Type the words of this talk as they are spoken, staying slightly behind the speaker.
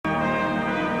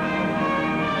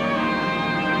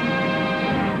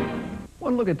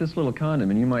one look at this little condom,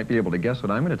 and you might be able to guess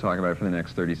what I'm going to talk about for the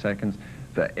next 30 seconds.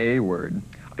 The A word.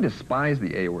 I despise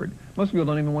the A word. Most people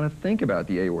don't even want to think about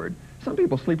the A word. Some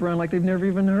people sleep around like they've never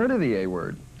even heard of the A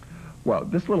word. Well,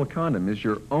 this little condom is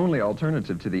your only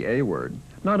alternative to the A word.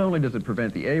 Not only does it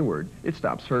prevent the A word, it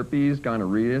stops herpes,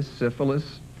 gonorrhea,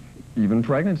 syphilis, even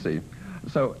pregnancy.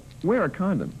 So wear a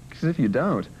condom, because if you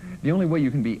don't, the only way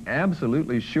you can be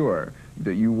absolutely sure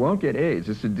that you won't get AIDS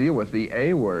is to deal with the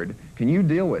A word. Can you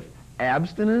deal with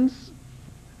abstinence?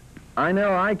 I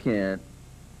know I can't.